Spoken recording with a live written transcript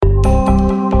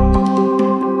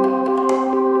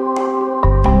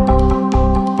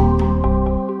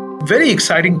very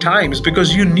exciting times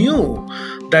because you knew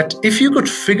that if you could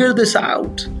figure this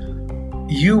out,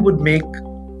 you would make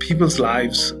people's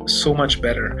lives so much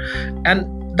better. And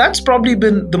that's probably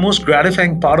been the most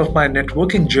gratifying part of my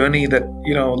networking journey, that,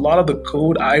 a lot of the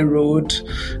code I wrote,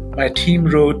 my team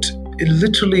wrote, it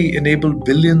literally enabled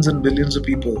billions and billions of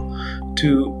people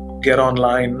to get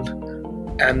online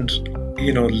and,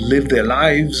 live their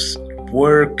lives,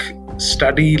 work,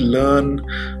 study, learn,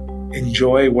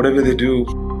 enjoy whatever they do.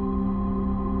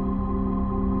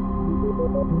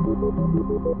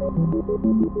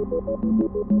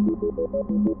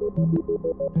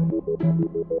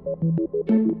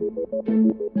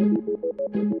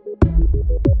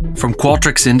 From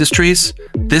Qualtrics Industries,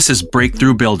 this is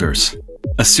Breakthrough Builders,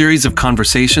 a series of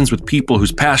conversations with people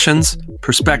whose passions,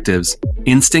 perspectives,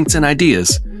 instincts, and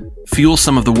ideas fuel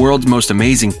some of the world's most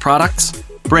amazing products,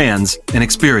 brands, and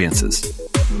experiences.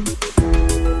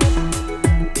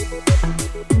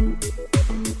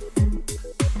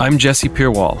 I'm Jesse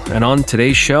Pierwall, and on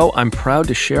today's show, I'm proud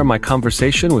to share my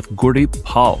conversation with Gurdeep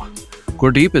Pall.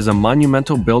 Gurdeep is a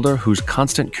monumental builder whose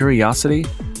constant curiosity,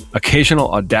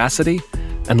 occasional audacity,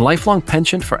 and lifelong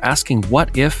penchant for asking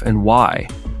what if and why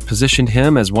positioned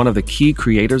him as one of the key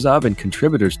creators of and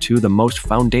contributors to the most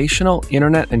foundational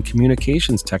internet and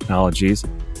communications technologies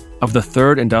of the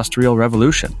third industrial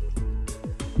revolution.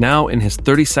 Now, in his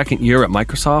 32nd year at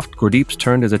Microsoft, Gurdeep's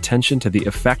turned his attention to the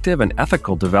effective and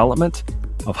ethical development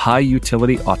of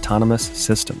high-utility autonomous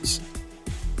systems.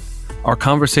 Our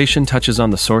conversation touches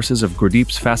on the sources of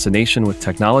Gurdeep's fascination with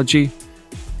technology,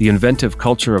 the inventive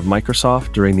culture of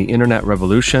Microsoft during the internet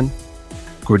revolution,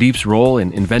 Gurdeep's role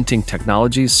in inventing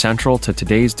technologies central to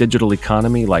today's digital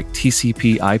economy like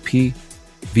TCP/IP,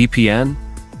 VPN,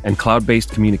 and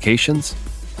cloud-based communications,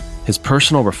 his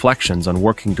personal reflections on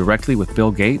working directly with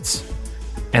Bill Gates,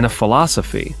 and a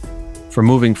philosophy for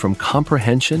moving from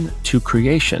comprehension to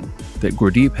creation that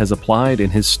Gurdeep has applied in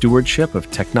his stewardship of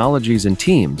technologies and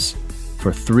teams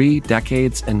for 3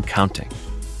 decades and counting.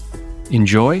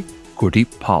 Enjoy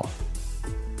Gurdeep Pall.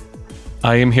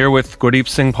 I am here with Gurdeep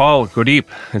Singh Pall. Gurdeep,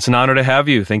 it's an honor to have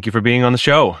you. Thank you for being on the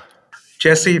show.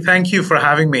 Jesse, thank you for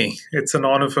having me. It's an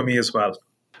honor for me as well.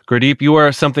 Gurdeep, you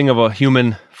are something of a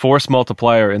human force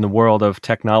multiplier in the world of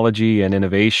technology and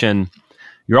innovation.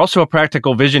 You're also a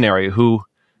practical visionary who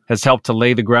has helped to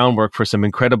lay the groundwork for some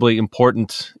incredibly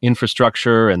important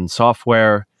infrastructure and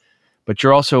software, but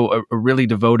you're also a really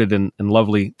devoted and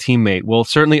lovely teammate. We'll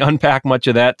certainly unpack much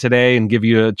of that today and give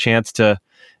you a chance to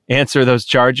answer those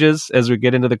charges as we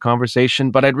get into the conversation.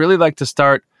 But I'd really like to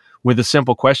start with a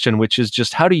simple question, which is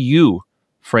just how do you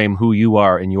frame who you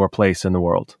are in your place in the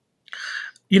world?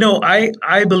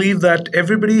 I believe that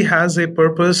everybody has a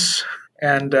purpose,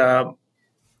 and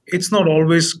it's not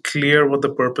always clear what the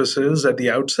purpose is at the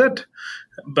outset.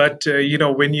 But,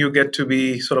 when you get to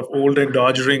be sort of old and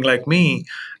dodgering like me,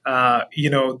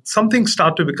 some things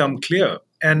start to become clear.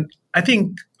 And I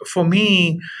think for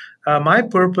me, my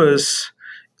purpose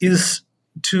is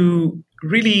to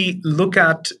really look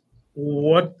at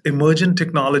what emergent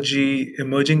technology,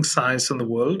 emerging science in the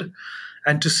world,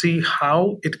 and to see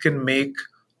how it can make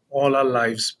all our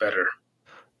lives better.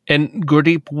 And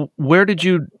Gurdeep, where did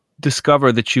you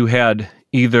discover that you had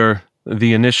either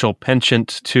the initial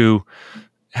penchant to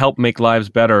help make lives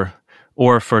better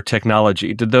or for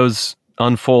technology? Did those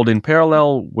unfold in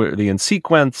parallel? Were they in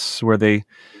sequence? Were they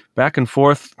back and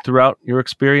forth throughout your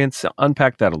experience?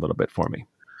 Unpack that a little bit for me.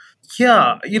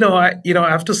 Yeah, I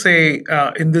have to say,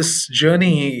 in this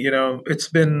journey, it's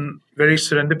been very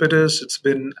serendipitous. It's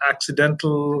been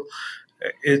accidental.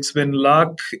 It's been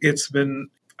luck. It's been.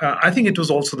 I think it was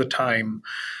also the time.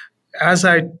 As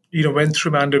I, went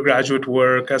through my undergraduate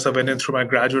work, as I went in through my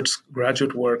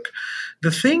graduate work,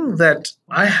 the thing that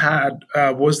I had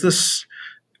was this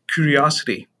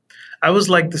curiosity. I was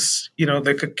like this,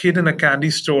 like a kid in a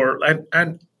candy store,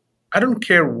 and I don't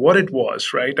care what it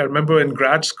was, right? I remember in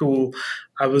grad school,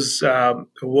 I was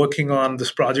working on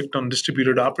this project on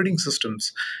distributed operating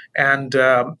systems, and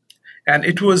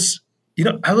it was,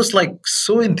 I was like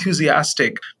so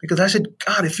enthusiastic because I said,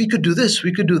 God, if we could do this,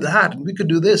 we could do that, and we could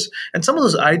do this. And some of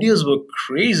those ideas were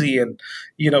crazy, and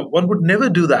one would never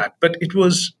do that. But it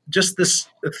was just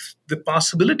the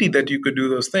possibility that you could do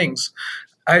those things.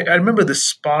 I remember this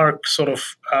spark sort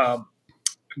of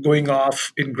going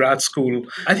off in grad school.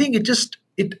 I think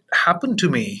it happened to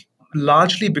me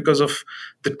largely because of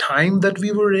the time that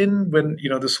we were in when,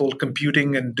 this whole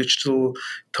computing and digital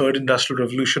third industrial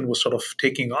revolution was sort of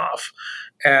taking off.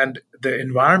 And the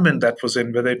environment that was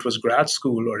in, whether it was grad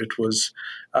school or it was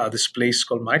this place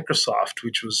called Microsoft,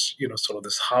 which was, sort of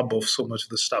this hub of so much of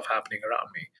the stuff happening around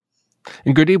me.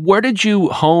 And Gurdeep, where did you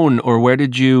hone or where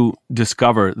did you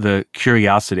discover the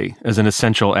curiosity as an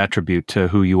essential attribute to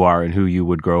who you are and who you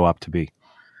would grow up to be?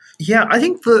 Yeah, I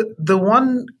think the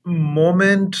one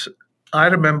moment I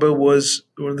remember was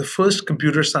one of the first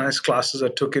computer science classes I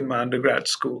took in my undergrad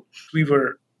school. We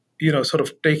were, sort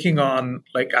of taking on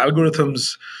like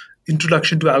algorithms,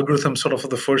 introduction to algorithms sort of for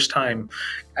the first time.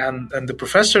 And the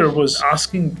professor was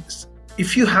asking,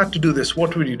 if you had to do this,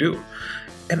 what would you do?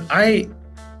 And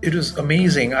it was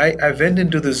amazing. I went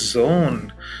into this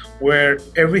zone where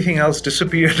everything else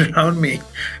disappeared around me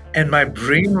and my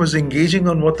brain was engaging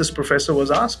on what this professor was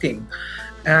asking.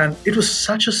 And it was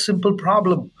such a simple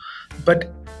problem.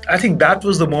 But I think that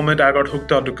was the moment I got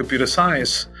hooked onto computer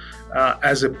science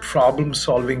as a problem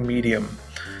solving medium.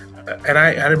 And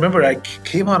I remember I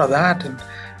came out of that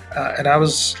and I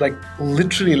was like,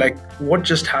 literally like, what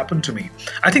just happened to me?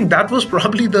 I think that was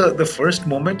probably the first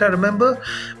moment I remember.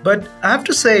 But I have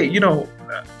to say,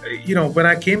 when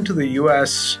I came to the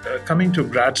US, coming to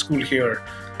grad school here,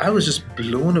 I was just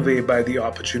blown away by the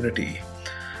opportunity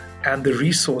and the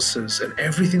resources and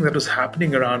everything that was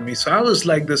happening around me. So I was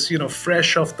like this,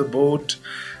 fresh off the boat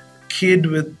kid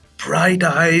with bright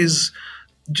eyes,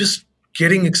 just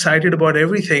getting excited about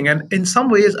everything. And in some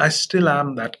ways, I still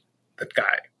am that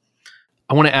guy.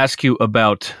 I want to ask you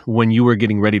about when you were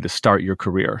getting ready to start your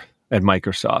career at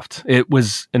Microsoft. It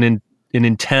was an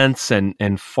intense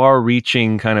and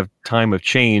far-reaching kind of time of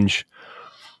change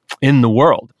in the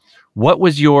world. What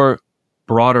was your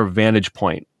broader vantage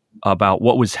point about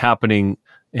what was happening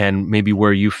and maybe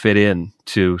where you fit in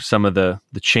to some of the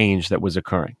change that was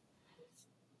occurring?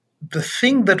 The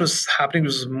thing that was happening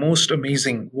was most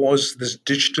amazing was this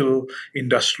digital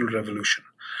industrial revolution.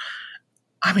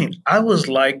 I mean, I was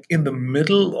like in the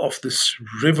middle of this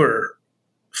river,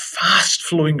 fast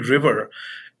flowing river,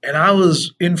 and I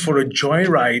was in for a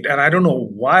joyride. And I don't know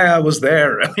why I was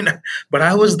there. I mean, but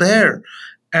I was there.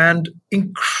 And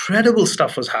incredible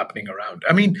stuff was happening around.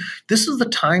 I mean, this is the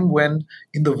time when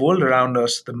in the world around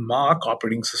us, the Mac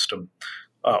operating system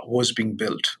was being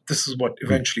built. This is what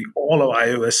eventually all of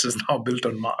iOS is now built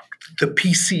on Mac. The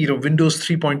PC, Windows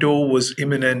 3.0 was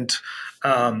imminent.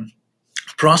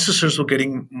 Processors were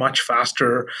getting much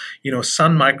faster.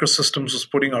 Sun Microsystems was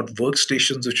putting out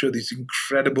workstations, which are these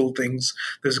incredible things.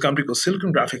 There's a company called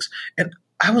Silicon Graphics. And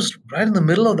I was right in the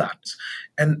middle of that.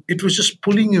 And it was just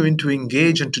pulling you in to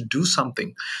engage and to do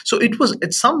something. So it was,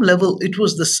 at some level, it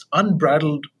was this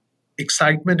unbridled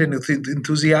excitement and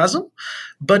enthusiasm.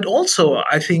 But also,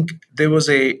 I think there was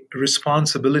a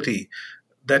responsibility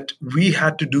that we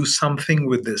had to do something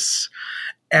with this.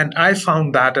 And I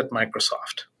found that at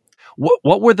Microsoft.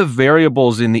 What were the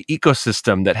variables in the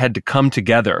ecosystem that had to come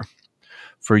together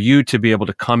for you to be able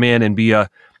to come in and be a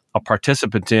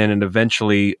participant in and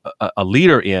eventually a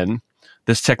leader in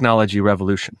this technology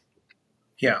revolution?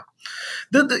 Yeah.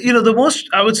 The most,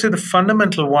 I would say the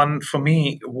fundamental one for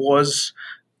me was,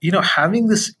 having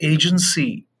this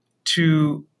agency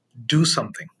to do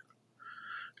something,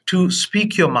 to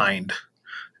speak your mind,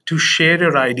 to share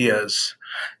your ideas.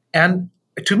 And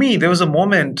to me, there was a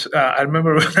moment, I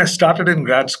remember when I started in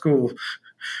grad school,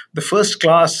 the first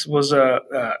class was a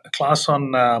class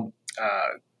on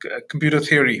computer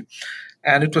theory.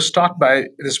 And it was taught by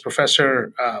this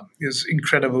professor, this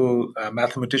incredible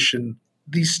mathematician.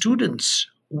 These students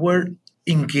were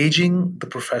engaging the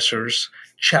professors,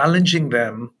 challenging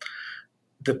them.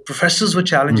 The professors were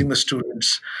challenging the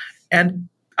students. And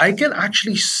I can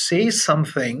actually say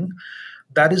something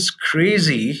that is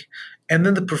crazy, and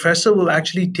then the professor will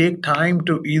actually take time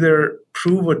to either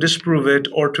prove or disprove it,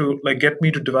 or to get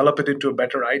me to develop it into a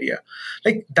better idea.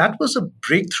 That was a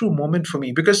breakthrough moment for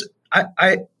me, because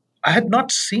I had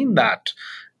not seen that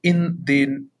in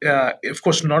the, of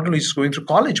course, not only just going through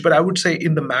college, but I would say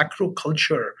in the macro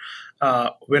culture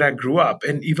where I grew up,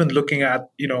 and even looking at,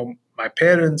 my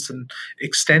parents and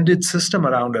extended system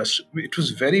around us. It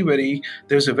was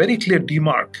there's a very clear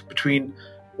demarc between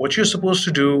what you're supposed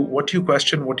to do, what you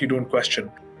question, what you don't question.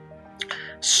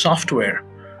 Software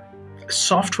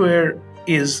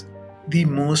is the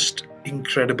most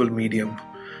incredible medium.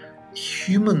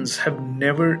 Humans have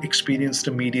never experienced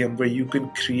a medium where you can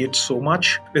create so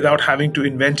much without having to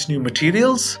invent new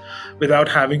materials, without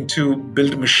having to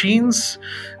build machines,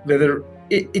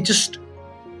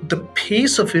 the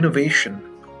pace of innovation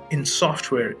in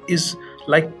software is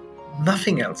like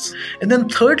nothing else. And then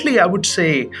thirdly, I would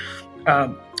say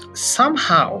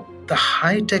somehow the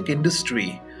high-tech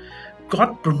industry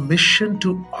got permission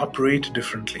to operate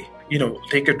differently.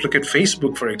 Take a look at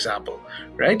Facebook, for example,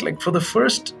 right? For the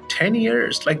first 10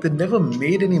 years, they never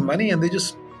made any money, and they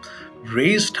just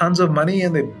raised tons of money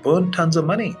and they burned tons of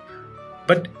money.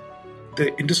 But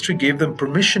the industry gave them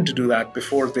permission to do that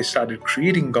before they started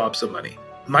creating gobs of money.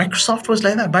 Microsoft was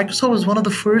like that. Microsoft was one of the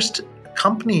first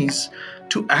companies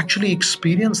to actually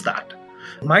experience that.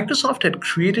 Microsoft had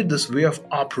created this way of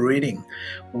operating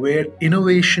where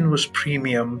innovation was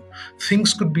premium.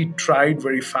 Things could be tried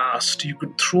very fast. You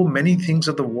could throw many things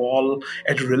at the wall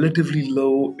at relatively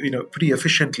low, pretty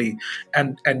efficiently,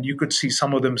 and you could see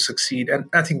some of them succeed. And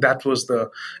I think that was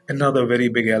another very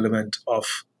big element of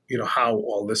how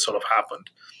all this sort of happened.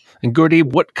 And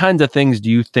Gurdeep, what kinds of things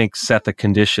do you think set the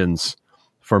conditions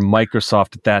for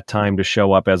Microsoft at that time to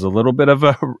show up as a little bit of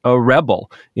a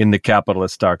rebel in the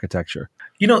capitalist architecture?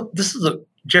 This is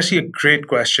Jesse, a great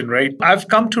question, right? I've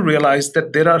come to realize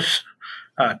that there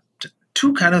are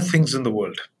two kind of things in the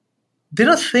world. There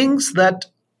are things that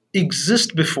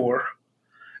exist before,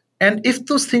 and if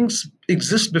those things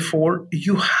exist before,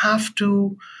 you have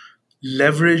to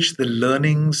leverage the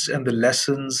learnings and the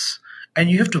lessons, and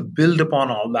you have to build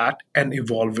upon all that and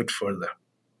evolve it further.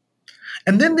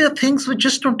 And then there are things which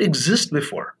just don't exist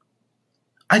before.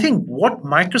 I think what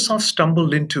Microsoft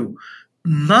stumbled into,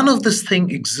 none of this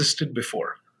thing existed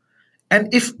before.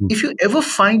 And if you ever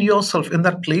find yourself in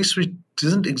that place which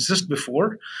didn't exist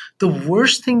before, the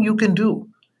worst thing you can do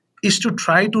is to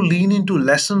try to lean into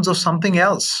lessons of something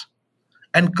else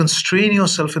and constrain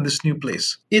yourself in this new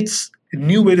place. It's a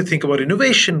new way to think about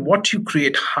innovation, what you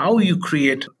create, how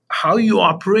you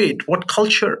operate, what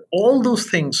culture, all those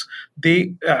things,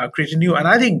 they create a new. And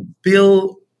I think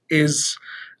Bill is,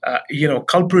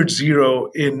 culprit zero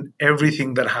in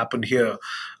everything that happened here.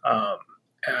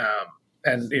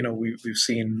 And we've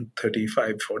seen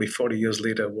 35, 40 years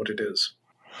later what it is.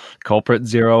 Culprit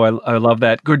zero. I love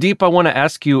that. Gurdeep, I want to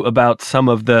ask you about some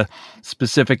of the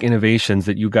specific innovations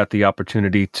that you got the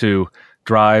opportunity to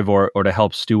drive or to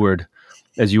help steward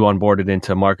as you onboarded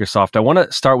into Microsoft. I want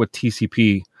to start with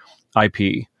TCP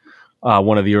IP,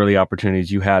 one of the early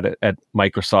opportunities you had at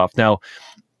Microsoft. Now,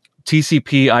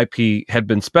 TCP IP had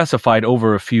been specified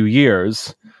over a few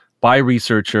years by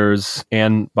researchers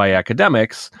and by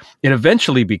academics. It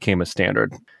eventually became a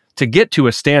standard. To get to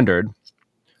a standard,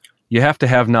 you have to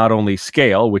have not only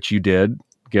scale, which you did,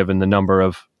 given the number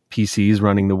of PCs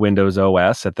running the Windows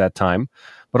OS at that time,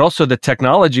 but also the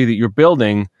technology that you're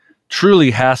building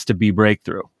truly has to be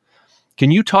breakthrough. Can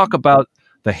you talk about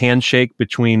the handshake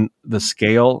between the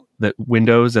scale that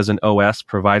Windows as an OS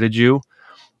provided you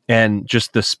and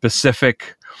just the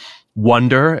specific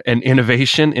wonder and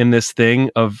innovation in this thing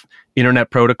of internet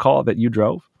protocol that you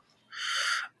drove?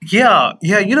 Yeah.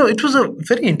 It was a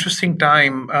very interesting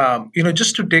time.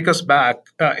 Just to take us back,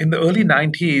 in the early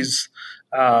 90s,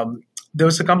 there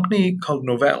was a company called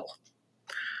Novell.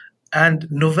 And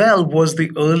Novell was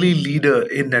the early leader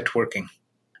in networking.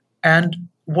 And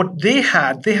what they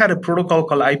had a protocol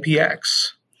called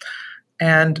IPX.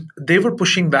 And they were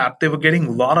pushing that. They were getting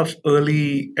a lot of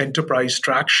early enterprise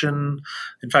traction.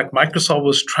 In fact, Microsoft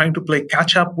was trying to play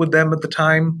catch up with them at the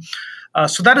time.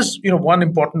 So that is, one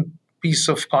important piece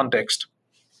of context.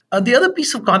 The other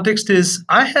piece of context is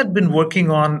I had been working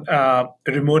on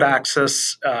remote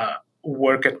access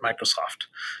work at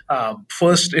Microsoft.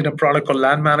 First in a product called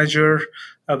LAN Manager,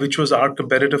 which was our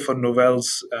competitor for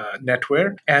Novell's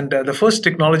NetWare. And the first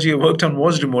technology I worked on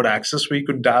was remote access, where you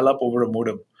could dial up over a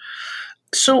modem.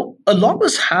 So a lot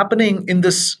was happening in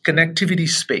this connectivity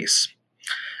space.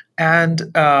 And,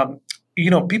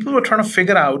 people were trying to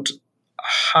figure out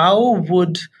how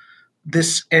would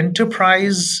this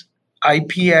enterprise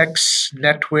IPX,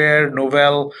 NetWare,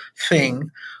 Novell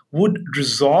thing would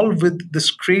resolve with this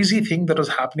crazy thing that was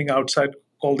happening outside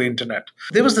called the internet.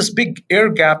 There was this big air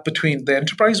gap between the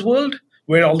enterprise world,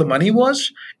 where all the money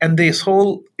was, and this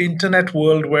whole internet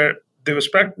world where there was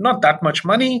not that much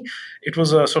money. It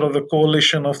was a sort of the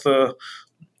coalition of the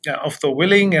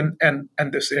willing,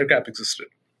 and this air gap existed.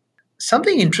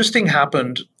 Something interesting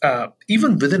happened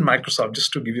even within Microsoft.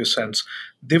 Just to give you a sense,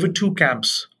 there were two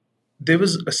camps. There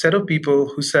was a set of people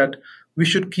who said we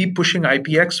should keep pushing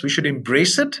IPX, we should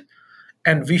embrace it,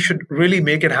 and we should really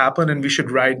make it happen, and we should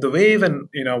ride the wave, and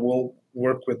we'll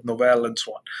work with Novell and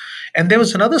so on. And there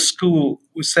was another school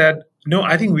who said, no,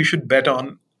 I think we should bet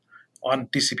on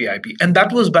TCP IP. And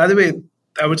that was, by the way,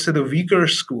 I would say the weaker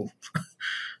school.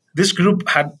 This group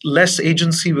had less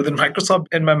agency within Microsoft.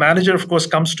 And my manager, of course,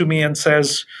 comes to me and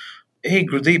says, hey,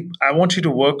 Gurdeep, I want you to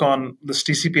work on this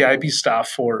TCP IP stuff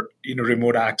for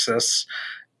remote access.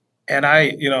 And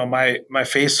my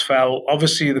face fell.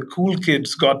 Obviously, the cool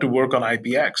kids got to work on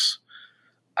IPX.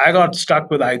 I got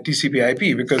stuck with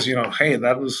TCP/IP because, hey,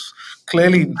 that was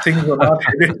clearly things were not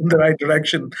headed in the right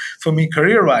direction for me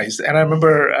career-wise. And I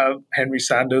remember Henry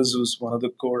Sanders, who's one of the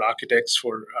core architects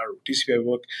for our TCP/IP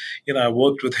work. I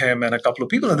worked with him and a couple of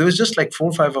people, and there was just like 4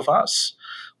 or 5 of us.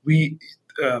 We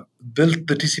built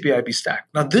the TCP/IP stack.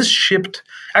 Now,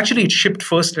 actually, it shipped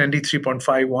first in NT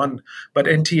 3.51, but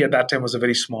NT at that time was a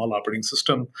very small operating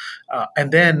system.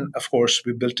 And then, of course,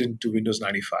 we built into Windows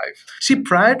 95. See,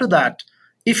 prior to that,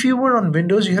 if you were on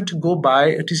Windows, you had to go buy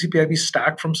a TCP/IP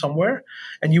stack from somewhere,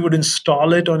 and you would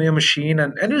install it on your machine,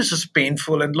 and it was just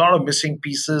painful and a lot of missing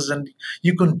pieces, and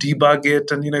you couldn't debug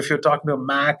it. And if you're talking to a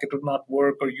Mac, it would not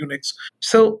work, or Unix.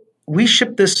 So we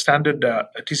shipped this standard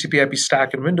TCP/IP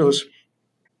stack in Windows.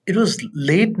 It was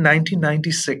late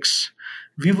 1996.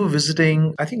 We were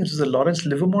visiting, I think it was the Lawrence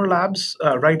Livermore Labs,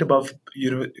 right above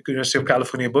University of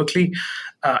California, Berkeley.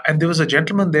 And there was a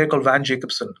gentleman there called Van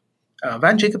Jacobson.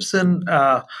 Van Jacobson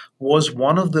was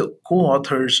one of the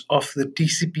co-authors of the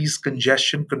TCP's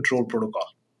congestion control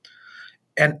protocol.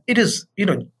 And it is,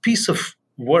 piece of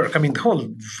work. I mean, the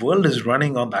whole world is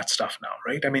running on that stuff now,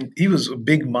 right? I mean, he was a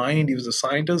big mind. He was a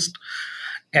scientist.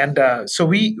 And so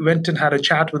we went and had a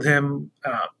chat with him.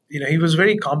 He was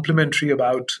very complimentary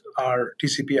about our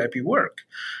TCP/IP work.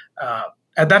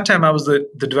 At that time, I was the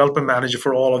development manager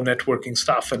for all of networking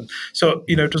stuff. And so,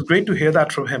 it was great to hear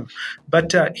that from him.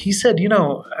 But he said,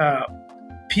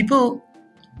 people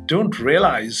don't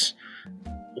realize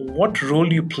what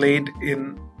role you played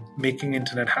in making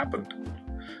internet happen.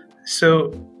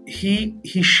 So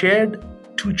he shared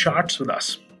 2 charts with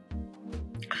us.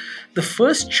 The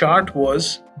first chart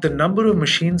was the number of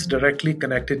machines directly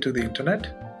connected to the internet.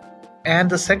 And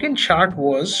the second chart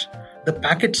was the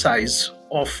packet size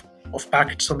of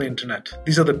packets on the internet.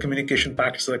 These are the communication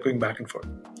packets that are going back and forth.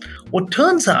 What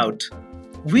turns out,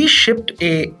 we shipped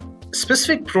a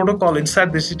specific protocol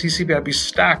inside this TCP/IP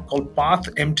stack called Path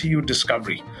MTU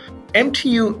Discovery.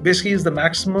 MTU basically is the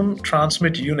maximum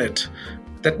transmit unit.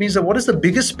 That means that what is the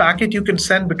biggest packet you can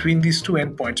send between these 2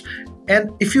 endpoints?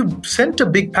 And if you sent a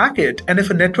big packet, and if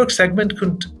a network segment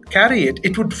couldn't carry it,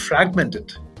 it would fragment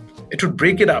it. It would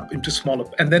break it up into smaller,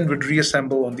 and then would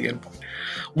reassemble on the endpoint.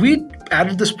 We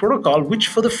added this protocol, which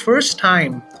for the first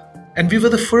time, and we were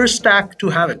the first stack to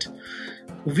have it,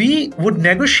 we would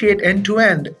negotiate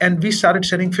end-to-end, and we started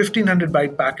sending 1,500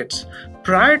 byte packets.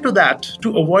 Prior to that,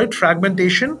 to avoid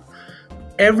fragmentation,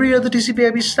 every other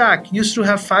TCP/IP stack used to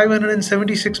have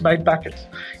 576 byte packets.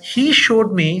 He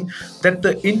showed me that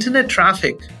the internet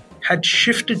traffic had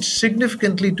shifted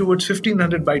significantly towards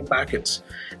 1,500 byte packets.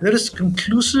 There is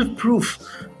conclusive proof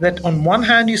that on one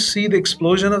hand, you see the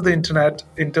explosion of the internet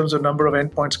in terms of number of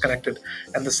endpoints connected.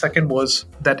 And the second was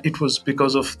that it was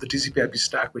because of the TCP/IP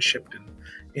stack was shipped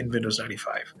in Windows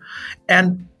 95.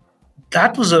 And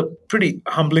that was a pretty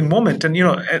humbling moment. And,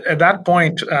 at that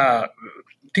point,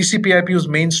 TCP/IP was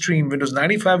mainstream, Windows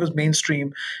 95 was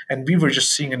mainstream, and we were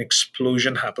just seeing an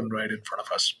explosion happen right in front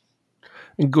of us.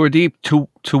 Gurdeep,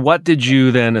 to what did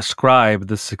you then ascribe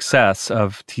the success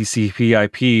of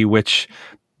TCP/IP, which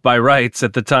by rights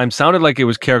at the time sounded like it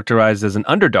was characterized as an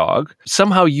underdog?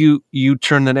 Somehow you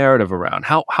turned the narrative around.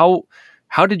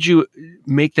 How did you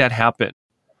make that happen?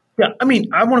 Yeah, I mean,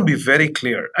 I want to be very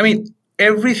clear. I mean,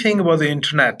 everything about the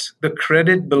internet, the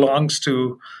credit belongs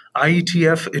to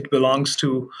IETF. It belongs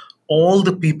to all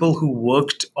the people who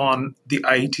worked on the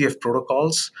IETF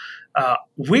protocols,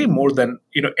 way more than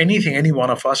anything any one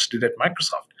of us did at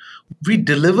Microsoft. We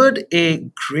delivered a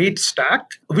great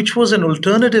stack, which was an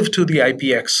alternative to the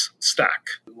IPX stack.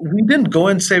 We didn't go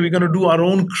and say we're going to do our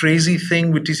own crazy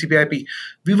thing with TCP/IP.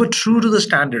 We were true to the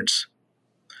standards.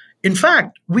 In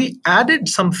fact, we added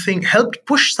something, helped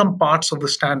push some parts of the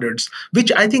standards,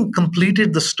 which I think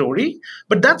completed the story.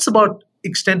 But that's about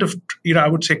extent of, I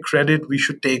would say, credit we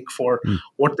should take for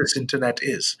what this internet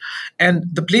is. And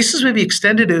the places where we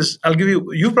extended is,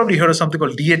 you've probably heard of something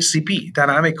called DHCP,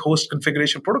 Dynamic Host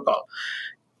Configuration Protocol.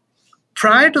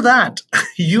 Prior to that,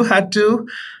 you had to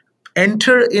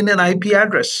enter in an IP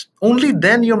address. Only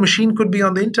then your machine could be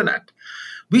on the internet.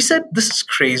 We said, this is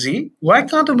crazy. Why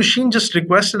can't a machine just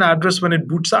request an address when it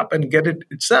boots up and get it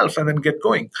itself and then get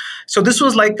going? So this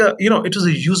was like it was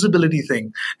a usability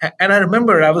thing. And I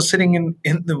remember I was sitting in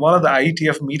one of the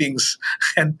IETF meetings,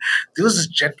 and there was this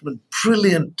gentleman,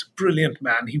 brilliant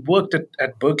man. He worked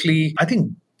at Berkeley, I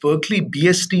think Berkeley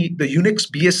BSD, the Unix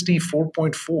BSD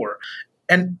 4.4.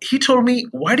 And he told me,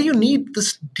 why do you need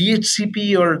this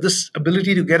DHCP or this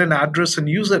ability to get an address and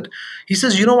use it? He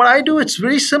says, you know what I do? It's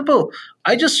very simple.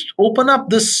 I just open up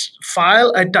this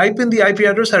file, I type in the IP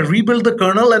address, I rebuild the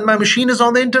kernel, and my machine is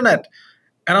on the internet.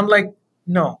 And I'm like,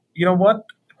 no, you know what?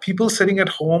 people sitting at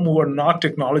home who are not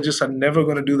technologists are never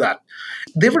going to do that.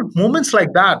 There were moments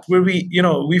like that where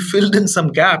we filled in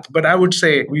some gap, but I would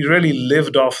say we really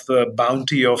lived off the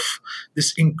bounty of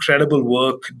this incredible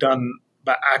work done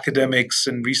by academics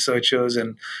and researchers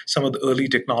and some of the early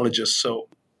technologists. So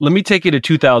let me take you to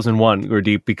 2001,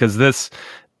 Gurdeep, because this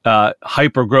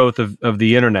hyper growth of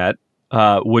the internet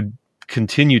would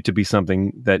continue to be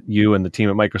something that you and the team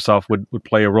at Microsoft would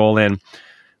play a role in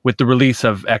with the release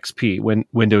of XP,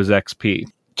 Windows XP.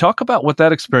 Talk about what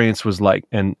that experience was like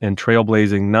and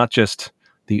trailblazing not just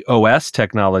the OS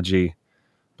technology,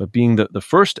 but being the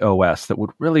first OS that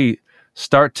would really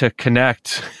start to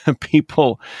connect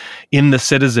people in the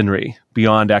citizenry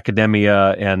beyond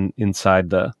academia and inside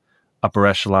the upper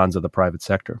echelons of the private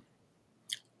sector.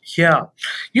 Yeah.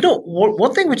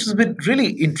 One thing which has been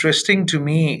really interesting to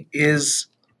me is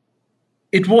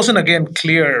it wasn't again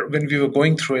clear when we were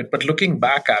going through it, but looking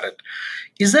back at it,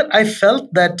 is that I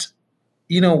felt that,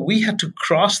 we had to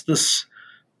cross this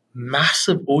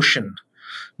massive ocean.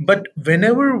 But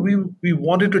whenever we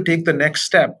wanted to take the next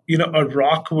step, a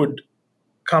rock would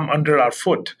come under our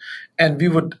foot and we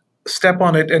would step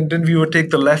on it, and then we would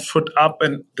take the left foot up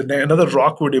and then another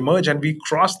rock would emerge and we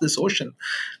crossed this ocean.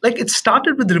 Like, it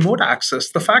started with remote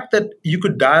access. The fact that you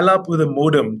could dial up with a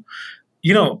modem,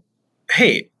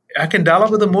 hey, I can dial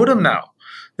up with a modem now.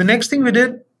 The next thing we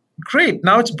did, great,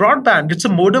 now it's broadband. It's a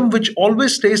modem which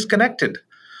always stays connected,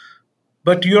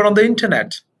 but you're on the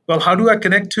internet. Well, how do I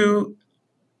connect to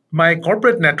my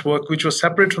corporate network, which was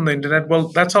separate from the internet? Well,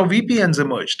 that's how VPNs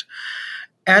emerged.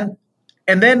 And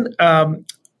then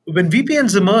when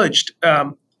VPNs emerged,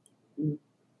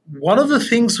 one of the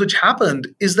things which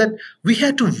happened is that we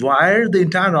had to wire the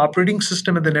entire operating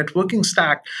system and the networking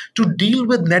stack to deal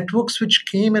with networks which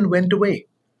came and went away.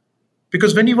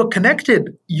 Because when you were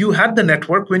connected, you had the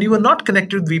network. When you were not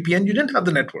connected with VPN, you didn't have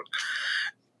the network.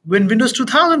 When Windows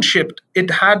 2000 shipped,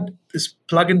 it had this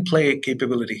plug-and-play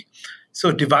capability.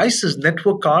 So devices,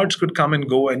 network cards could come and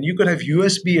go, and you could have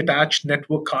USB-attached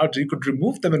network cards. You could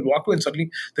remove them and walk away, and suddenly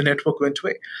the network went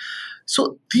away.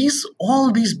 So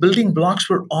all these building blocks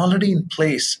were already in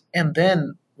place. And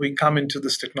then we come into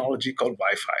this technology called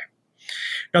Wi-Fi.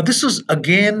 Now, this was,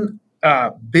 again,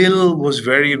 Bill was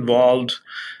very involved.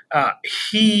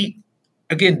 He,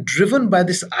 again, driven by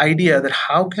this idea that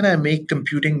how can I make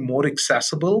computing more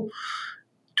accessible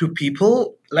to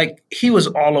people? Like, he was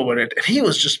all over it. And he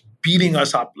was just beating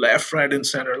us up left, right, and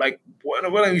center. Like, when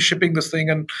are you shipping this thing?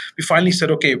 And we finally said,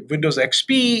 okay, Windows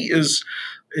XP is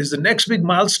the next big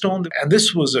milestone. And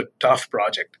this was a tough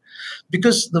project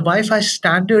because the Wi-Fi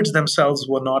standards themselves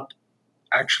were not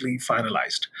actually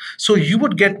finalized. So you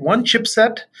would get one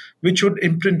chipset which would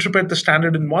interpret the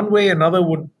standard in one way, another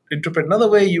would interpret another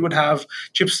way. You would have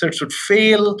chipsets would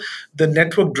fail. The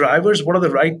network drivers, what are the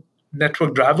right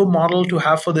network driver model to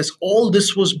have for this? All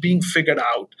this was being figured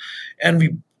out, and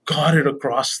we got it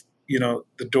across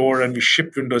the door, and we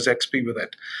shipped Windows XP with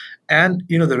it. And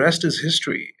the rest is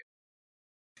history.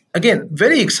 Again,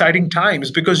 very exciting times,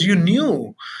 because you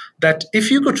knew that if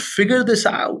you could figure this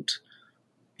out,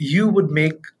 you would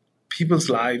make people's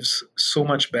lives so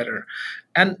much better.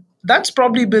 And that's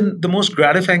probably been the most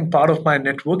gratifying part of my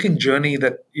networking journey,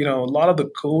 that a lot of the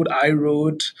code I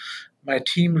wrote, my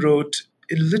team wrote,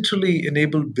 it literally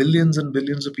enabled billions and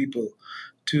billions of people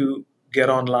to get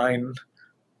online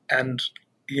and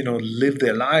live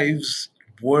their lives,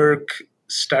 work,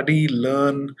 study,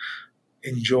 learn,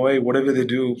 enjoy whatever they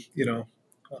do,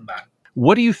 on that.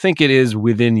 What do you think it is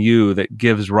within you that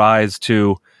gives rise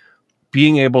to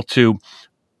being able to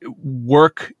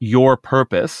work your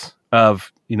purpose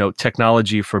of,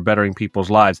 technology for bettering people's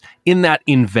lives in that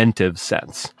inventive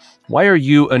sense? Why are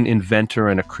you an inventor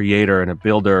and a creator and a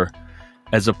builder,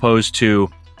 as opposed to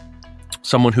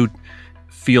someone who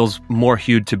feels more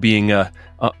hewed to being a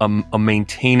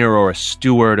maintainer or a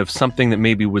steward of something that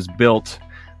maybe was built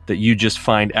that you just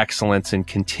find excellence in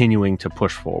continuing to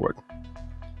push forward?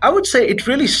 I would say it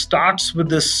really starts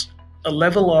with a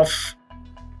level of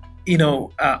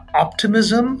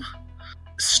optimism,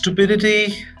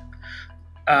 stupidity.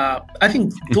 I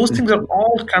think those things are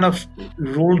all kind of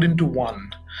rolled into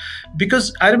one.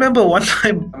 Because I remember one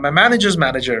time, my manager's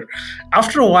manager,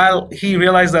 after a while, he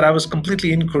realized that I was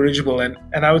completely incorrigible. And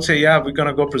I would say, yeah, we're going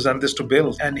to go present this to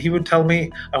Bill. And he would tell me,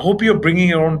 I hope you're bringing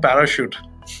your own parachute.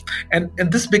 And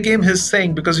this became his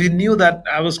saying, because he knew that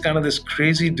I was kind of this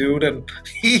crazy dude, and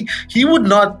he would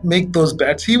not make those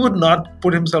bets. He would not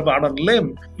put himself out on a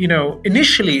limb.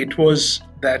 Initially it was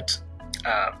that,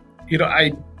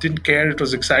 I didn't care. It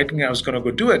was exciting. I was going to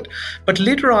go do it. But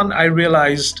later on, I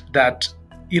realized that,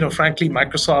 frankly,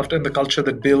 Microsoft and the culture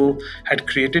that Bill had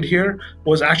created here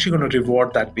was actually going to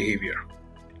reward that behavior.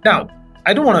 Now,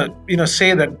 I don't want to,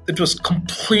 say that it was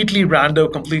completely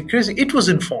random, completely crazy. It was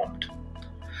informed,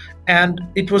 and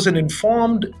it was an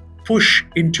informed push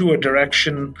into a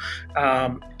direction,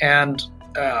 and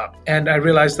I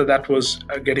realized that that was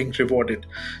getting rewarded.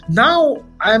 Now,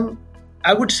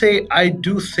 I would say I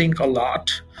do think a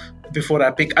lot before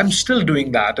I pick. I'm still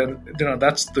doing that, and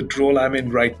that's the role I'm in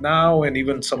right now. And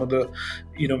even some of the,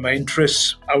 my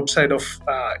interests outside of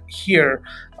here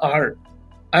are,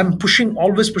 I'm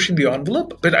always pushing the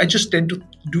envelope, but I just tend to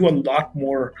do a lot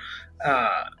more,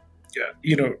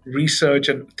 research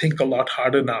and think a lot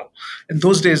harder now. In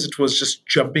those days, it was just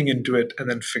jumping into it and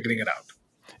then figuring it out.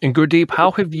 And Gurdeep,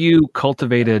 how have you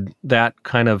cultivated that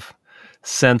kind of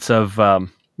sense of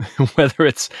whether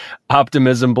it's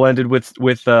optimism blended with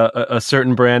a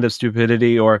certain brand of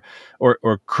stupidity, or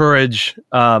courage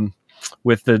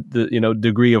with the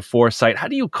degree of foresight? How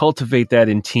do you cultivate that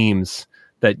in teams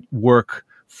that work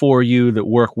for you, that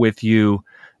work with you,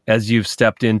 as you've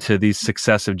stepped into these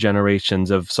successive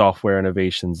generations of software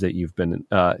innovations that you've been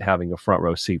having a front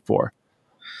row seat for?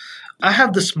 I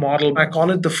have this model, I call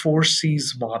it the 4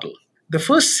 C's model. The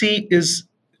first C is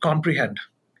comprehend.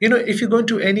 If you go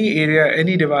into any area,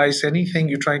 any device, anything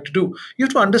you're trying to do, you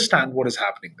have to understand what is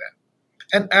happening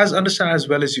there, and understand as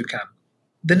well as you can.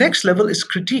 The next level is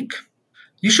critique.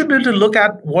 You should be able to look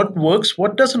at what works,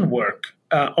 what doesn't work,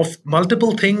 of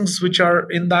multiple things which are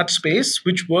in that space,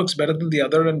 which works better than the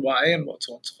other, and why, and what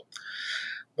so on and so forth.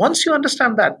 Once you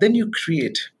understand that, then you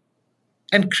create.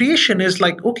 And creation is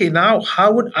like, okay, now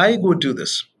how would I go do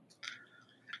this?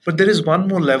 But there is one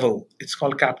more level. It's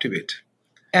called captivate.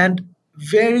 And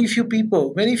very few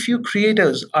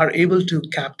creators are able to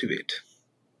captivate.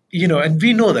 And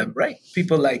we know them, right?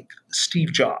 People like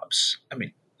Steve Jobs.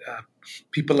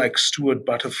 People like Stuart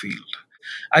Butterfield.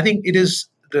 I think it is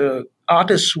the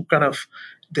artists who kind of,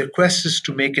 their quest is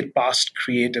to make it past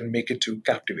create and make it to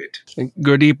captivate. And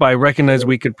Gurdeep, I recognize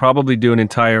we could probably do an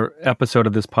entire episode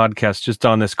of this podcast just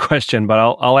on this question, but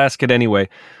I'll ask it anyway.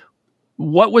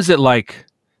 What was it like?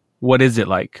 What is it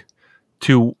like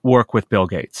to work with Bill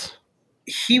Gates?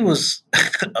 He was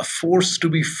a force to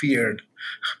be feared.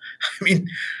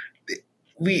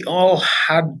 We all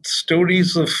had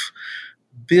stories of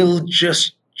Bill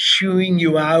just chewing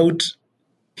you out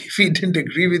if he didn't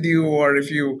agree with you, or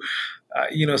if you,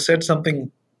 said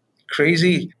something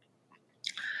crazy.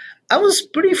 I was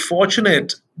pretty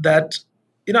fortunate that,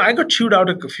 I got chewed out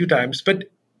a few times, but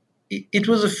it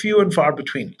was a few and far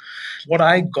between. What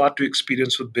I got to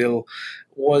experience with Bill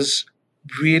was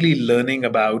really learning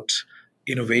about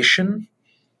innovation,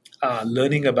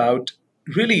 learning about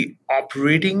really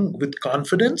operating with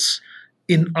confidence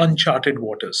in uncharted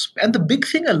waters. And the big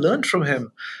thing I learned from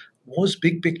him was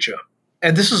big picture.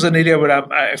 And this is an area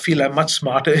where I feel I'm much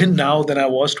smarter in now than I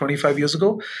was 25 years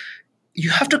ago.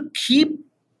 You have to keep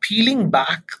peeling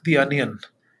back the onion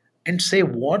and say,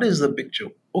 what is the picture?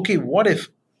 Okay, what if?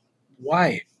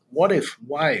 Why? What if?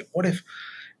 Why? What if?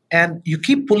 And you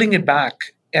keep pulling it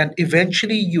back, and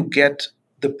eventually you get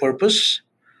the purpose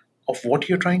of what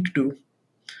you're trying to do.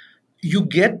 You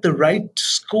get the right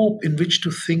scope in which to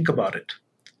think about it.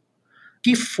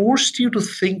 He forced you to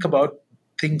think about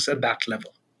things at that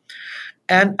level.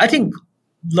 And I think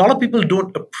a lot of people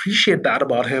don't appreciate that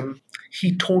about him.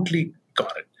 He totally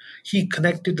got it. He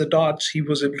connected the dots. He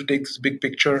was able to take this big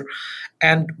picture.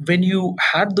 And when you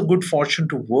had the good fortune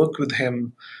to work with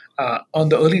him on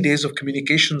the early days of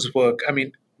communications work,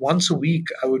 once a week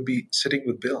I would be sitting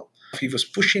with Bill. He was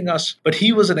pushing us, but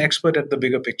he was an expert at the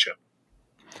bigger picture.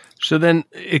 So then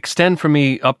extend for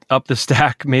me up the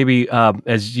stack, maybe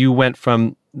as you went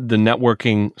from the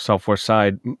networking software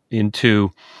side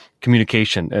into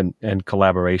communication and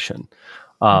collaboration.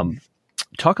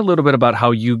 Talk a little bit about how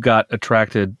you got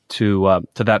attracted to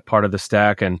that part of the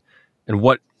stack, and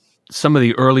what some of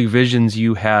the early visions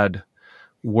you had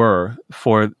were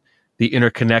for the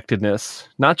interconnectedness,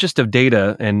 not just of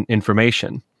data and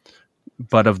information,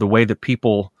 but of the way that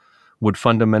people would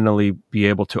fundamentally be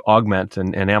able to augment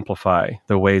and amplify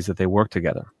the ways that they work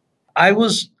together. I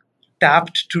was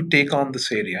tapped to take on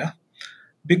this area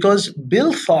because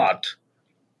Bill thought,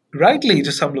 rightly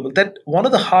to some level, that one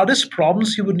of the hardest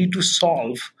problems you would need to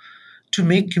solve to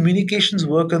make communications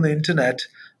work on the internet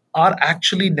are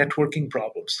actually networking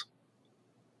problems.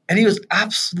 And he was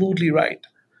absolutely right.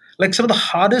 Like, some of the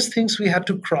hardest things we had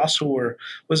to cross over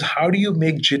was, how do you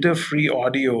make jitter-free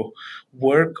audio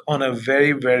work on a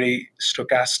very, very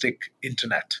stochastic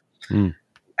internet?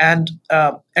 And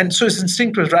so his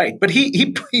instinct was right. But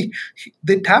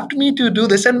they tapped me to do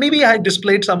this, and maybe I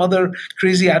displayed some other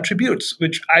crazy attributes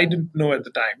which I didn't know at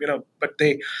the time, But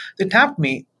they tapped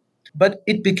me, but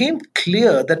it became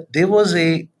clear that there was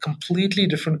a completely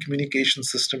different communication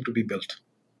system to be built,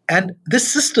 and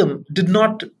this system did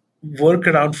not work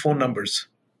around phone numbers.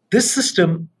 This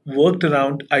system worked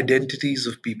around identities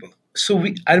of people. So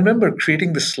I remember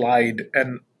creating the slide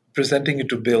and presenting it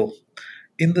to Bill.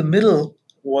 In the middle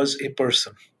was a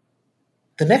person.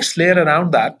 The next layer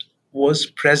around that was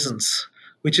presence,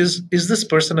 which is this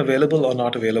person available or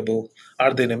not available?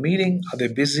 Are they in a meeting? Are they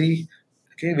busy?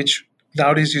 Okay, which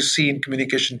nowadays you see in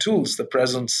communication tools, the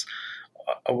presence,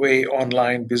 away,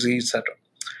 online, busy, etc.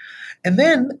 And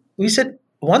then we said,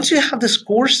 once you have this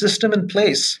core system in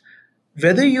place,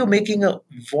 whether you're making a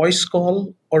voice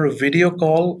call or a video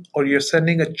call or you're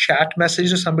sending a chat message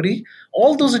to somebody,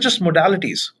 all those are just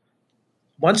modalities.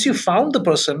 Once you found the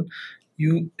person,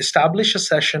 you establish a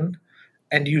session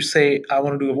and you say, I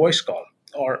want to do a voice call,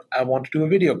 or I want to do a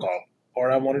video call,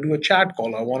 or I want to do a chat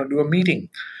call, I want to do a meeting.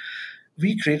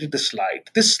 We created this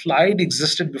slide. This slide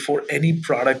existed before any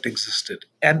product existed.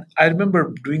 And I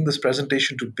remember doing this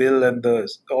presentation to Bill and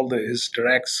his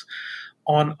directs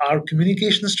on our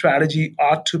communication strategy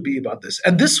ought to be about this.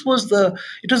 And it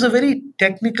was a very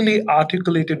technically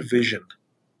articulated vision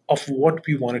of what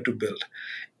we wanted to build.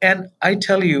 And I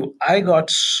tell you, I got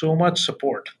so much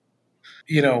support.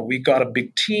 We got a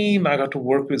big team. I got to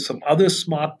work with some other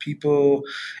smart people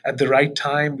at the right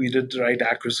time. We did the right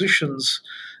acquisitions.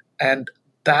 And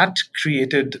that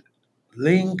created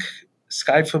Link,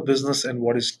 Skype for Business, and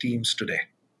what is Teams today.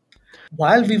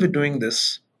 While we were doing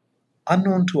this,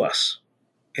 unknown to us,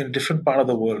 in a different part of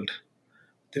the world,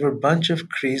 there were a bunch of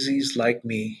crazies like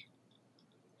me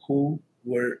who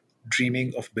were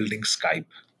dreaming of building Skype.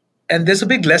 And there's a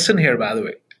big lesson here, by the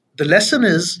way. The lesson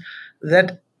is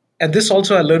that, and this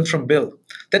also I learned from Bill,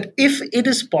 that if it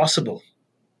is possible,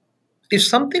 if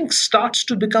something starts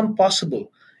to become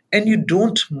possible and you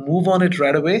don't move on it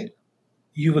right away,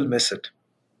 you will miss it.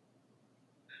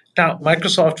 Now,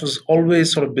 Microsoft was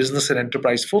always sort of business and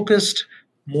enterprise focused,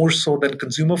 more so than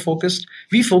consumer focused.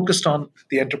 We focused on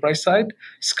the enterprise side,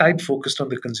 Skype focused on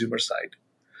the consumer side.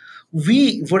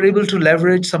 We were able to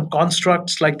leverage some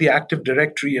constructs like the Active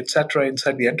Directory, etc.,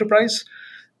 inside the enterprise.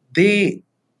 They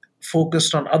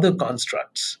focused on other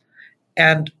constructs.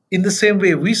 And in the same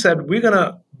way, we said we're going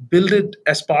to build it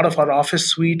as part of our Office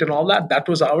suite and all that. That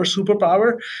was our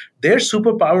superpower. Their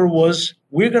superpower was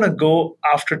we're going to go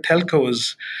after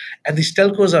telcos. And these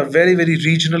telcos are very, very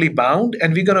regionally bound.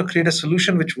 And we're going to create a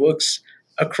solution which works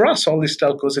across all these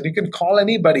telcos, and you can call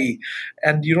anybody,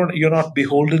 and you're not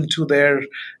beholden to their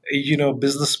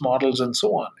business models and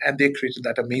so on. And they created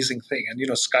that amazing thing, and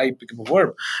Skype became a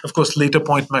verb. Of course, later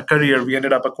point in my career, we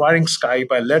ended up acquiring Skype.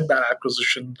 I led that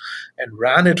acquisition and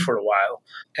ran it for a while,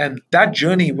 and that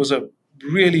journey was a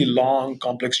really long,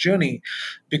 complex journey,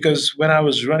 because when I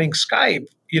was running Skype,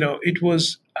 it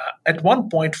was at one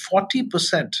point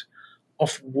 40%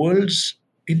 of world's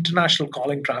international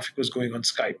calling traffic was going on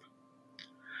Skype.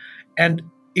 And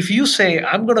if you say,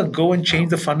 I'm going to go and change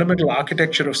the fundamental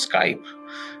architecture of Skype,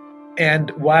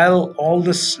 and while all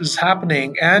this is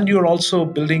happening, and you're also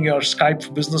building your Skype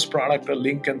for Business product or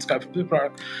Link and Skype for Business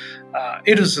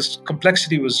product,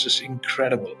 complexity was just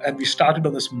incredible. And we started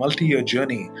on this multi-year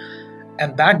journey.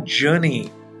 And that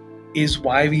journey is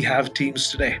why we have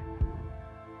Teams today.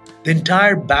 The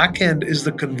entire backend is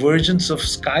the convergence of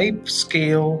Skype,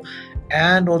 Scale,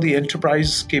 and all the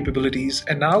enterprise capabilities.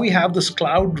 And now we have this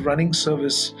cloud running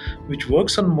service which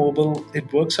works on mobile,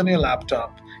 it works on your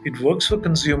laptop, it works for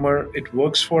consumer, it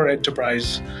works for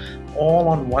enterprise, all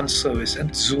on one service.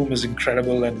 And Zoom is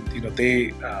incredible, and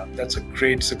that's a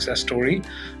great success story.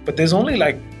 But there's only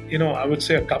I would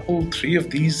say three of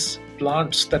these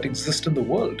plants that exist in the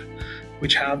world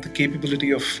which have the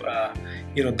capability of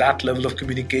that level of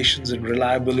communications and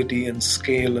reliability and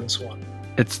scale and so on.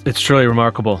 It's truly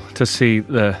remarkable to see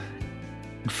the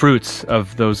fruits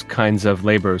of those kinds of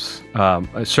labors.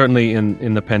 Certainly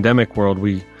in the pandemic world,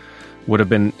 we would have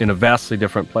been in a vastly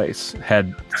different place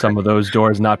had some of those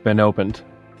doors not been opened.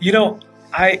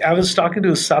 I was talking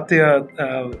to Satya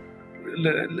a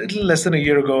little less than a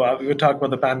year ago. We were talking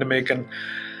about the pandemic,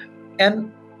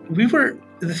 and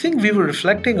the thing we were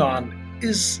reflecting on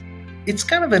is it's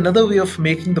kind of another way of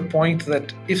making the point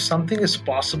that if something is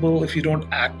possible, if you don't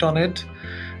act on it,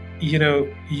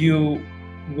 you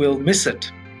will miss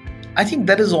it. I think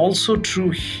that is also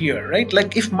true here, right?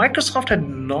 Like if Microsoft had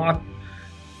not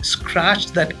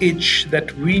scratched that itch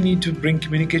that we need to bring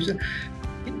communication,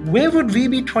 where would we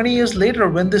be 20 years later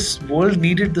when this world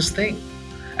needed this thing?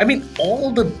 I mean,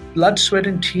 all the blood, sweat,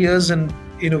 and tears and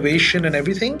innovation and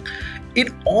everything,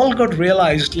 it all got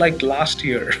realized like last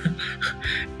year.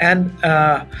 And,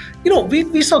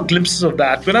 we saw glimpses of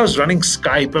that when I was running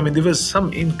Skype. I mean, there was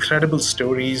some incredible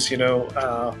stories,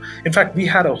 in fact, we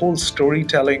had a whole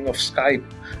storytelling of Skype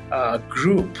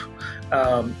group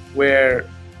where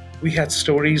we had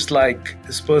stories like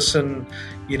this person,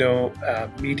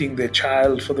 meeting their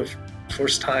child for the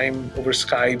first time over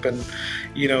Skype, and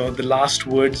the last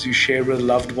words you share with a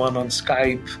loved one on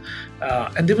Skype,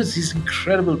 and there was these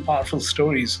incredible, powerful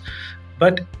stories.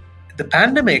 But the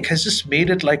pandemic has just made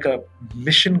it like a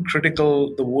mission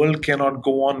critical, the world cannot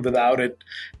go on without it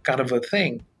kind of a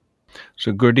thing.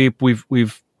 So Gurdeep,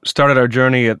 we've started our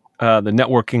journey at the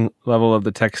networking level of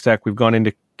the tech stack. We've gone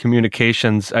into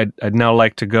communications. I'd now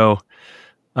like to go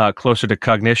closer to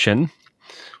cognition,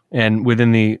 and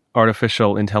within the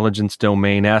artificial intelligence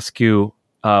domain, ask you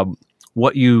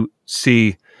what you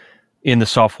see in the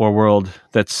software world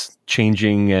that's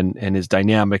changing and is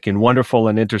dynamic in wonderful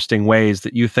and interesting ways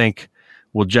that you think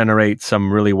will generate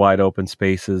some really wide open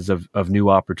spaces of new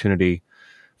opportunity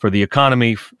for the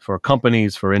economy, for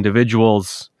companies, for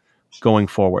individuals going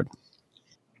forward.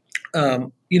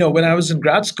 When I was in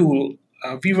grad school,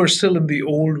 we were still in the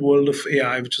old world of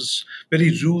AI, which is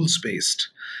very rules based.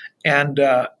 And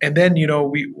then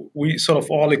we sort of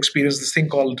all experienced this thing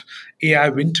called AI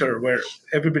winter, where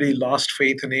everybody lost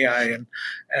faith in AI,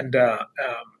 and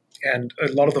a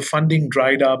lot of the funding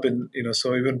dried up, and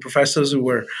so even professors who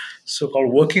were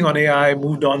so-called working on AI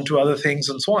moved on to other things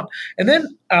and so on. And then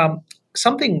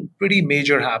something pretty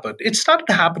major happened. It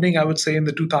started happening, I would say, in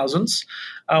the 2000s,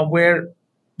 where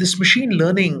this machine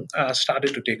learning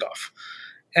started to take off.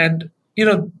 And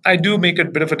I do make a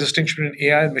bit of a distinction between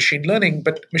AI and machine learning,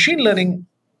 but machine learning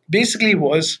basically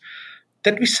was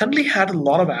that we suddenly had a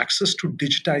lot of access to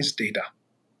digitized data.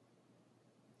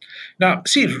 Now,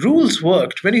 see, rules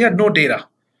worked when you had no data.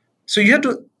 So you had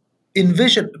to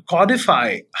envision,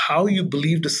 codify how you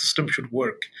believed a system should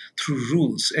work through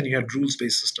rules, and you had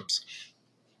rules-based systems.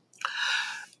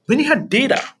 When you had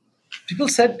data, people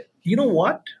said, you know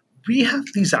what? We have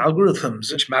these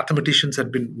algorithms which mathematicians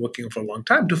had been working on for a long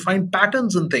time to find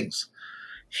patterns and things.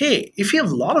 Hey, if you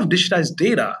have a lot of digitized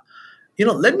data,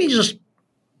 let me just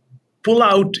pull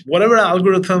out whatever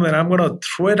algorithm and I'm going to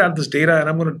throw it at this data and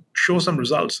I'm going to show some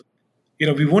results.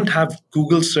 We wouldn't have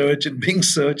Google search and Bing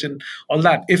search and all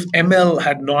that if ML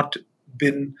had not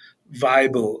been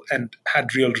viable and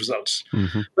had real results.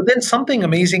 Mm-hmm. But then something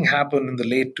amazing happened in the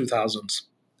late 2000s.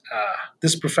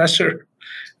 This professor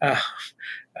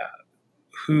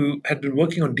who had been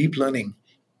working on deep learning,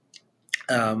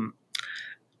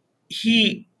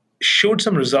 he showed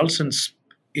some results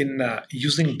in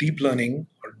using deep learning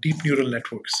or deep neural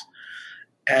networks.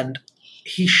 And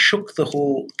he shook the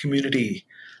whole community,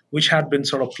 which had been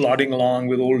sort of plodding along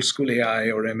with old school AI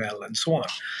or ML and so on.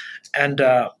 And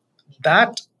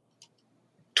that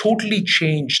totally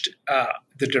changed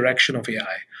the direction of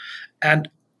AI. And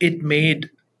it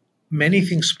made many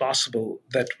things possible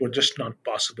that were just not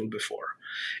possible before.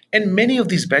 And many of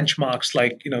these benchmarks,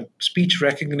 like speech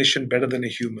recognition better than a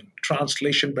human,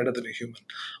 translation better than a human,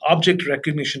 object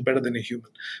recognition better than a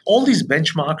human, all these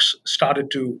benchmarks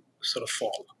started to sort of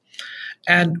fall.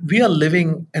 And we are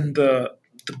living in the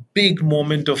big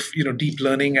moment of deep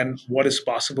learning and what is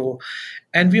possible.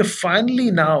 And we are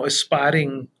finally now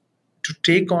aspiring to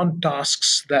take on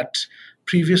tasks that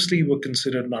previously were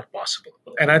considered not possible.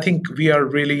 And I think we are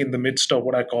really in the midst of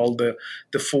what I call the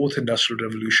fourth industrial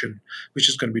revolution, which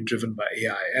is going to be driven by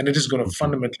AI. And it is going to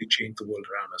fundamentally change the world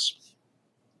around us.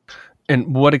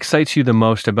 And what excites you the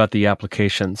most about the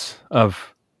applications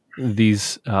of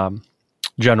these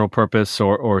general purpose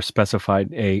or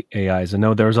specified AIs? I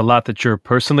know there's a lot that you're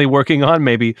personally working on.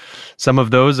 Maybe some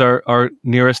of those are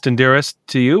nearest and dearest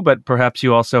to you, but perhaps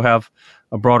you also have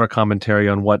a broader commentary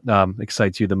on what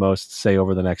excites you the most, say,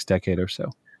 over the next decade or so.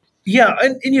 Yeah,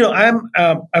 and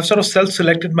I've sort of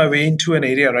self-selected my way into an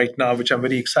area right now, which I'm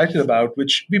very excited about,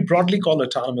 which we broadly call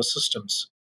autonomous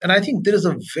systems. And I think there is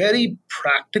a very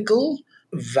practical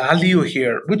value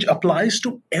here, which applies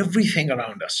to everything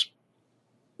around us.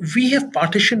 We have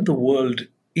partitioned the world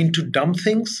into dumb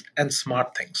things and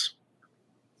smart things.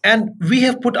 And we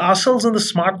have put ourselves in the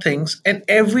smart things and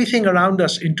everything around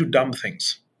us into dumb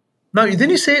things. Now,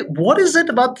 then you say, what is it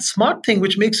about the smart thing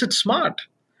which makes it smart?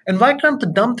 And why can't the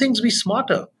dumb things be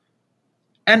smarter?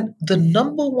 And the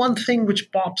number one thing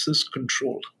which pops is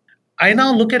control. I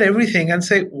now look at everything and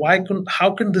say,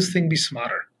 how can this thing be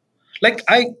smarter? Like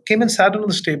I came and sat on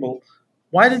this table.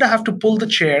 Why did I have to pull the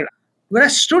chair? When I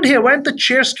stood here, why didn't the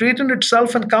chair straighten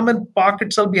itself and come and park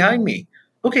itself behind me?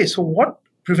 Okay, so what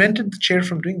prevented the chair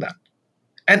from doing that.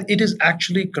 And it is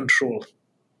actually control.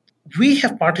 We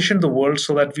have partitioned the world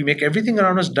so that we make everything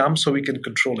around us dumb so we can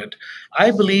control it.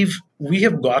 I believe we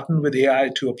have gotten with AI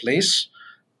to a place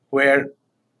where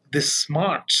the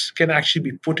smarts can actually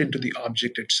be put into the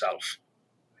object itself.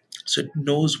 So it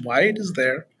knows why it is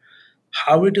there,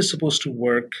 how it is supposed to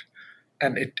work,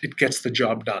 and it gets the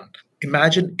job done.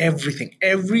 Imagine everything,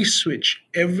 every switch,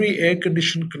 every air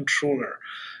conditioned controller,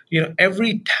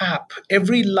 every tap,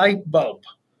 every light bulb,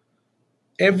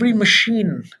 every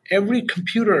machine, every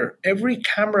computer, every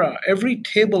camera, every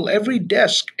table, every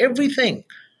desk, everything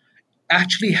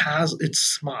actually has its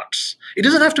smarts. It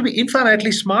doesn't have to be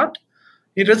infinitely smart.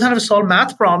 It doesn't have to solve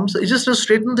math problems. It just has to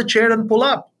straighten the chair and pull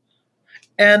up.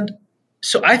 And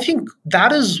so I think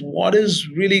that is what is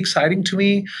really exciting to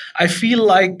me. I feel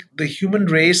like the human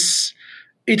race,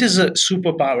 it is a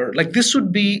superpower. Like this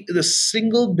would be the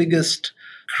single biggest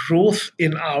growth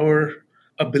in our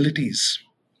abilities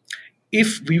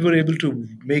if we were able to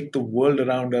make the world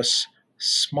around us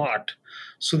smart,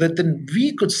 so that then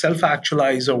we could self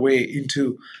actualize our way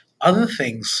into other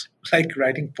things like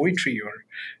writing poetry or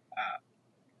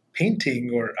painting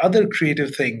or other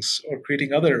creative things or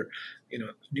creating other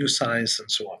new science and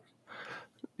so on.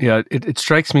 Yeah, it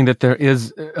strikes me that there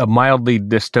is a mildly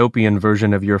dystopian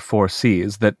version of your four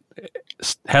C's that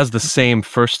has the same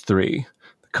first three: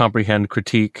 comprehend,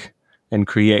 critique, and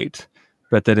create,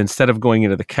 but that instead of going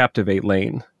into the captivate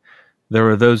lane, there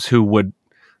are those who would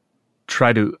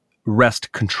try to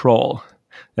wrest control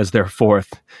as their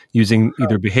fourth, using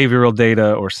either behavioral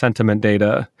data or sentiment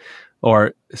data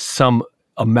or some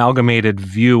amalgamated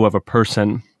view of a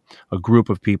person, a group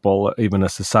of people, even a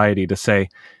society, to say,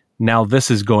 now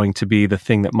this is going to be the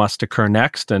thing that must occur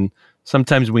next. And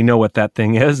sometimes we know what that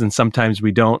thing is, and sometimes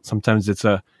we don't. Sometimes it's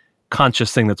a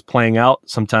conscious thing that's playing out.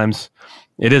 Sometimes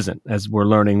it isn't, as we're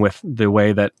learning with the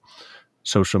way that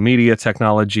social media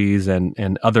technologies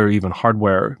and other even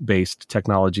hardware-based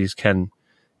technologies can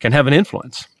have an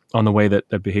influence on the way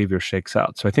that behavior shakes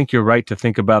out. So I think you're right to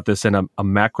think about this in a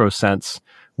macro sense.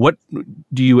 What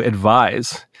do you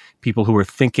advise people who are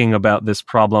thinking about this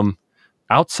problem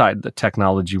outside the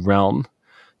technology realm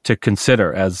to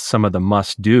consider as some of the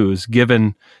must-dos,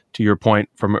 given, to your point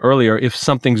from earlier, if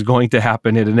something's going to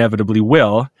happen, it inevitably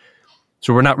will.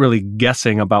 So we're not really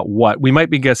guessing about what. We might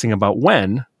be guessing about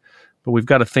when, but we've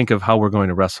got to think of how we're going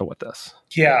to wrestle with this.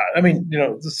 Yeah, I mean,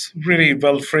 this is really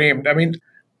well framed. I mean,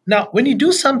 now when you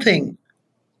do something,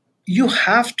 you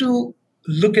have to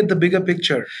look at the bigger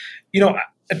picture.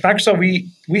 At Microsoft,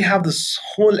 we have this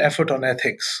whole effort on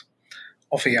ethics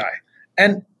of AI,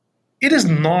 and it is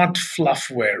not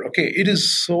fluffware. Okay, it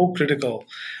is so critical.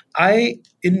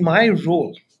 In my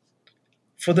role,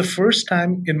 for the first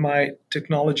time in my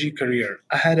technology career,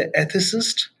 I had an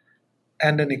ethicist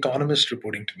and an economist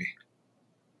reporting to me.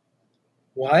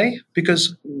 Why?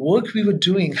 Because work we were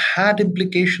doing had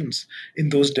implications in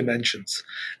those dimensions.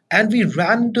 And we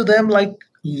ran into them like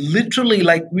literally,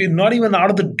 like we're not even out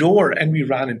of the door and we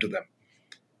ran into them.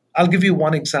 I'll give you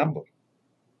one example.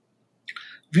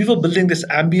 We were building this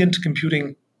ambient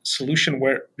computing solution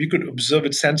where we could observe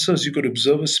with sensors, you could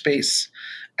observe a space,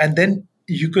 and then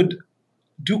you could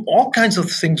do all kinds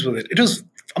of things with it. It was an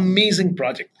amazing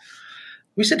project.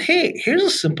 We said, hey, here's a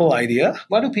simple idea.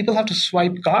 Why do people have to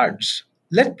swipe cards?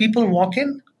 Let people walk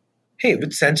in. Hey,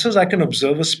 with sensors, I can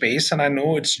observe a space and I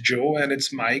know it's Joe and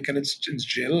it's Mike and it's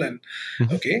Jill and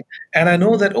okay. And I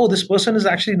know that, oh, this person is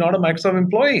actually not a Microsoft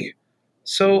employee.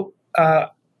 So,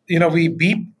 we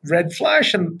beep red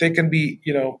flash and they can be,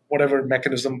 whatever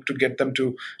mechanism to get them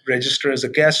to register as a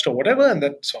guest or whatever. And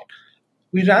then so on.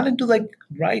 We ran into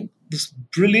this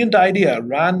brilliant idea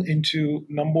ran into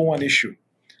number one issue.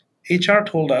 HR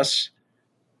told us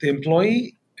the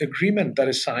employee agreement that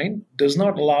is signed does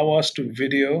not allow us to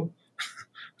video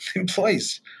the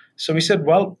employees. So we said,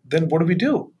 well, then what do we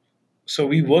do? So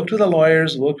we worked with the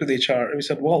lawyers, worked with HR, and we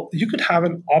said, well, you could have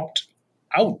an opt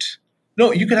out.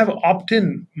 No, you could have an opt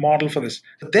in model for this.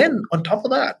 But then on top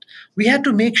of that, we had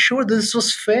to make sure this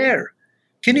was fair.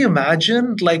 Can you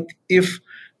imagine, like, if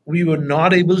we were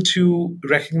not able to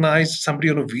recognize somebody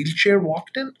on a wheelchair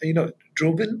walked in,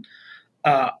 drove in?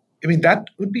 That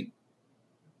would be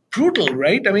brutal,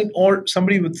 right? I mean, or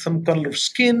somebody with some color of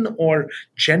skin or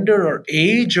gender or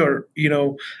age or,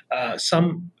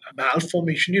 some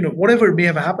malformation, whatever may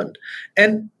have happened.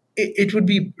 And it would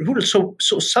be brutal.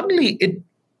 So suddenly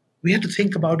we had to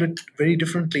think about it very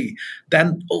differently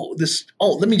than,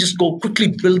 let me just go quickly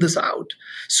build this out.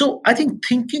 So I think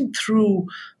thinking through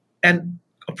and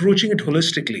approaching it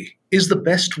holistically is the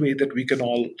best way that we can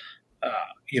all,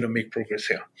 make progress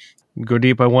here.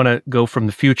 Gurdeep, I want to go from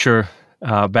the future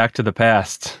back to the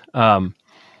past,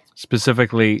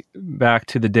 specifically back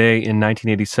to the day in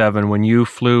 1987 when you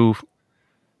flew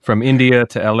from India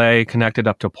to LA, connected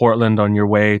up to Portland on your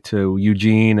way to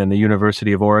Eugene and the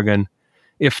University of Oregon.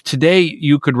 If today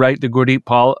you could write the Gurdeep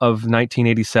Pall of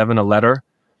 1987 a letter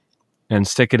and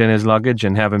stick it in his luggage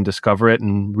and have him discover it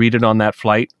and read it on that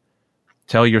flight,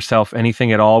 tell yourself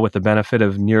anything at all with the benefit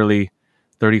of nearly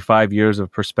 35 years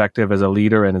of perspective as a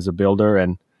leader and as a builder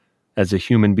and as a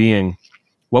human being,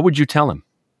 what would you tell him?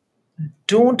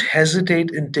 Don't hesitate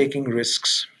in taking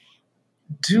risks.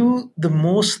 Do the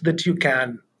most that you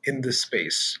can in this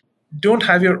space. Don't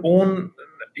have your own,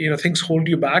 things hold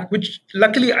you back, which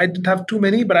luckily I didn't have too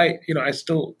many, but I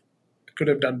still could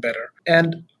have done better.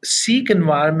 And seek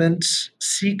environments,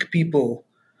 seek people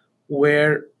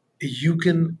where you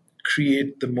can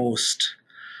create the most,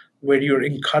 where you're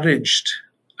encouraged,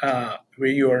 where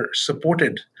you're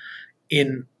supported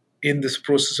in this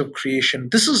process of creation.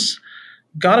 This has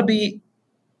got to be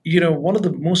one of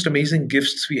the most amazing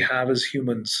gifts we have as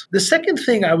humans. The second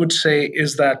thing I would say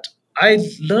is that I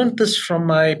learned this from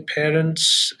my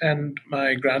parents and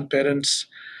my grandparents,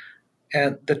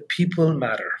 and that people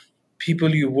matter.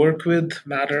 People you work with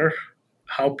matter,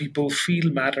 how people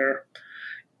feel matter,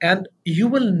 and you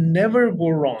will never go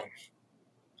wrong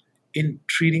in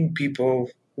treating people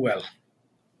well.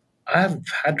 I've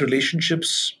had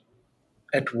relationships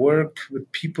at work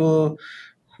with people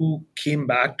who came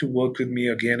back to work with me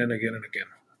again and again and again.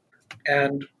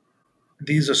 And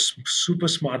these are super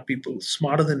smart people,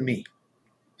 smarter than me.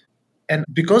 And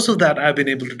because of that, I've been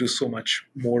able to do so much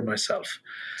more myself.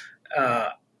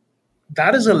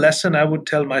 That is a lesson I would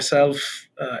tell myself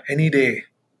any day.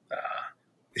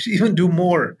 Even do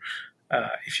more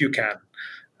if you can.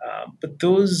 But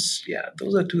those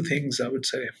are two things I would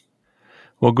say.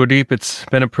 Well, Gurdeep, it's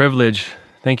been a privilege.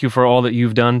 Thank you for all that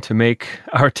you've done to make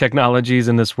our technologies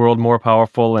in this world more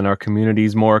powerful and our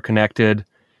communities more connected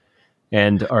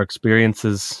and our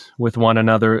experiences with one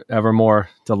another ever more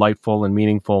delightful and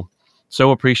meaningful.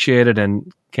 So appreciated,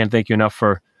 and can't thank you enough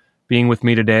for being with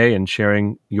me today and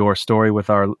sharing your story with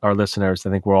our listeners.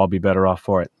 I think we'll all be better off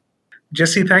for it.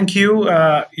 Jesse, thank you.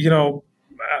 I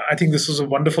think this was a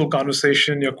wonderful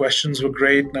conversation. Your questions were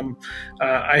great. And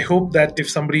I hope that if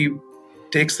somebody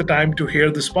takes the time to hear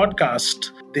this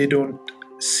podcast, they don't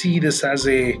see this as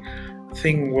a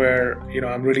thing where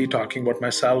I'm really talking about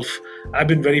myself. I've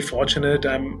been very fortunate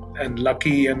and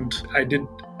lucky, and I did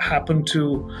happen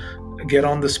to get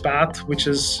on this path which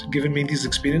has given me these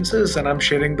experiences, and I'm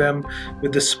sharing them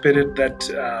with the spirit that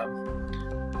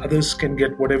others can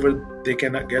get whatever they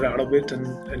can get out of it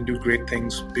and do great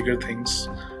things, bigger things,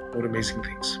 more amazing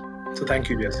things. So thank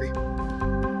you, Jesse.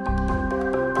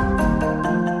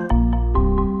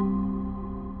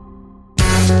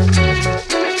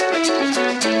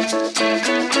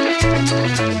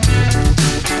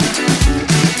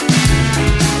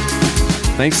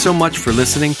 Thanks so much for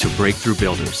listening to Breakthrough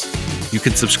Builders. You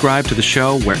can subscribe to the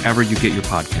show wherever you get your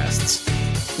podcasts.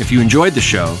 If you enjoyed the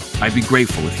show, I'd be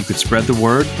grateful if you could spread the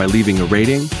word by leaving a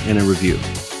rating and a review.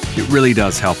 It really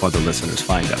does help other listeners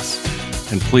find us.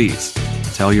 And please,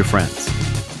 tell your friends.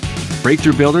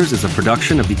 Breakthrough Builders is a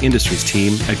production of the Industries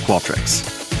team at Qualtrics.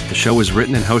 The show is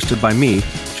written and hosted by me,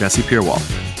 Jesse Pierwall.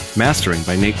 Mastering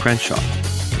by Nate Crenshaw.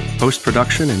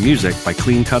 Post-production and music by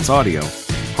Clean Cuts Audio,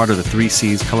 part of the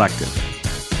 3Cs Collective.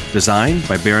 Design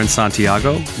by Baron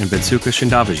Santiago and Bensuka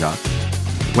Shindavajak.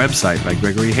 Website by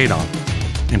Gregory Haydon.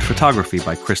 And photography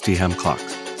by Christy Hem-Clark.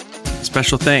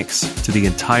 Special thanks to the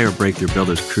entire Breakthrough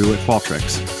Builders crew at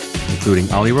Qualtrics, including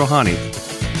Ali Rohani,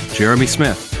 Jeremy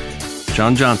Smith,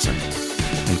 John Johnson,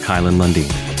 and Kylan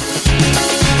Lundeen.